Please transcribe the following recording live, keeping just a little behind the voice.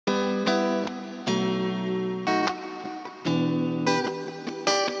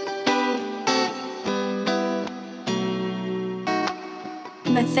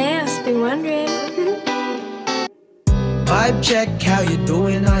Matthaios, been wondering. Vibe check, how you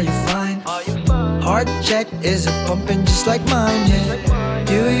doing? Are you fine? Heart check, is it pumping just like mine? Yeah.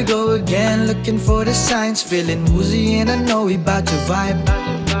 Here we go again, looking for the signs. Feeling woozy and I know we bout to vibe.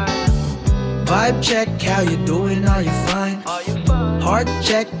 Vibe check, how you doing? Are you fine? Heart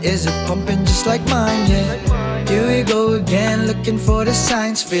check, is it pumping just like mine? Yeah. Here we go again, looking for the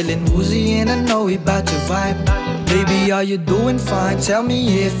signs. Feeling woozy and I know we bout to vibe. Baby, are you doing fine? Tell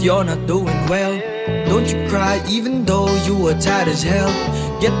me if you're not doing well. Don't you cry even though you are tired as hell.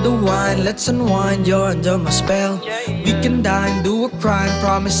 Get the wine, let's unwind, you're under my spell. We can dine, do a crime,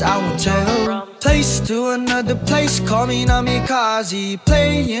 promise I won't tell. Place to another place, call me Namikaze.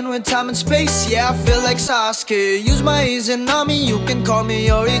 Playing with time and space, yeah I feel like Sasuke. Use my Izanami, you can call me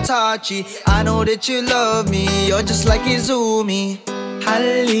your Itachi. I know that you love me, you're just like Izumi.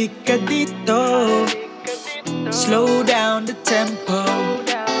 Halika dito, slow down the tempo.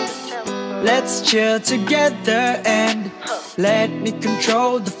 Let's chill together and let me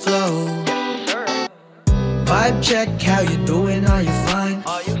control the flow. Vibe check, how you doing? Are you fine?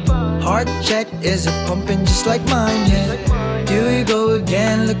 Heart check, is it pumping just like mine? Yeah. Here we go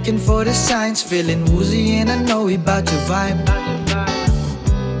again, looking for the signs. Feeling woozy and I know we bout to vibe.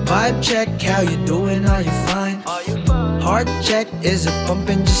 Vibe check, how you doing? Are you fine? Heart check, is it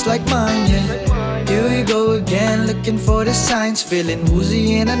pumping just like mine? Yeah. Here we go again, looking for the signs. Feeling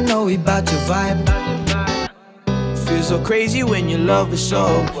woozy and I know we bout to vibe. Feels so crazy when you love is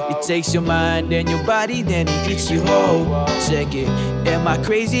so. It takes your mind and your body, then it eats you whole. Check it, am I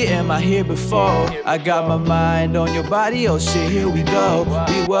crazy? Am I here before? I got my mind on your body, oh shit, here we go.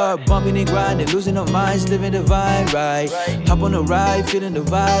 We were bumping and grinding, losing our minds, living the vibe right. Hop on the ride, feeling the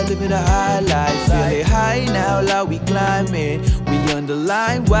vibe, living the high life. Feeling high now, like we climbing. We on the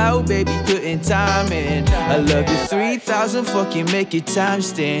line, wow baby, putting time in. I love you 3,000, fucking make it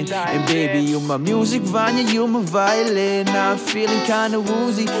times 10. And baby, you my music, Vanya, you my violin. I'm feeling kinda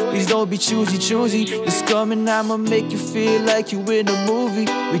woozy, please don't be choosy. Just coming, I'ma make you feel like you in a movie.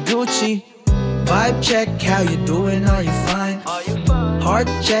 We Gucci. Vibe check, how you doing? Are you fine? Heart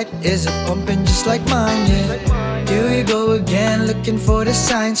check, is it pumping just like mine? Yeah. Here we go again, looking for the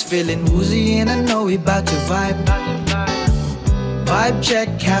signs. Feeling woozy and I know we bout to vibe. Vibe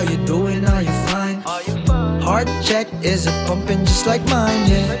check, how you doing? Are you fine? Heart check, is it pumping just like mine?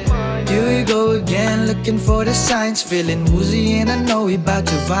 Yeah. Here we go again, looking for the signs. Feeling woozy and I know we bout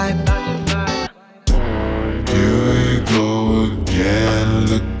to vibe. Here we go again,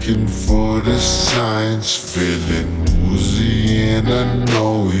 looking for the signs. Feeling woozy and I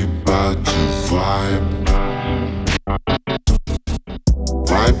know we bout to vibe.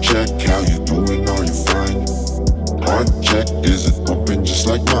 Vibe check, how you doing? Are you fine? Heart check, is it pumping just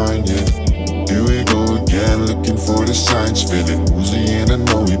like mine? Yeah. Here we go again, looking for the signs. Feeling woozy and I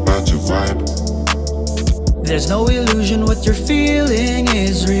know we bout to vibe. There's no illusion, what you're feeling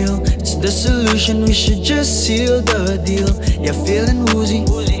is real. It's the solution, we should just seal the deal. Yeah, feeling woozy,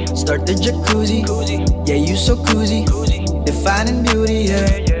 start the jacuzzi. Yeah, you so cozy, defining beauty,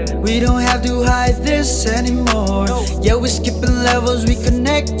 yeah. We don't have to hide this anymore. Yeah, we're skipping levels, we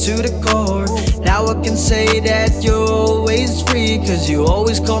connect to the core. Now I can say that you're always free, cause you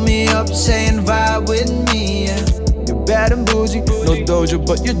always call me up saying vibe with me, yeah. You're bad and bougie, no doja,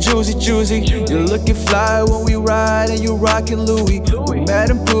 but you're juicy. You're looking fly when we ride and you're rocking Louis. We're mad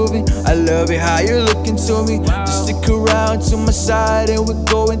and proving, I love it how you're looking to me. Just stick around to my side and we're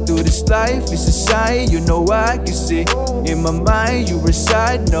going through this life. It's a sign, you know I can see. In my mind you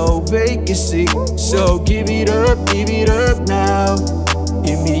reside, no vacancy. So give it up now.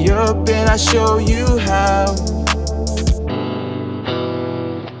 Hit me up and I'll show you how.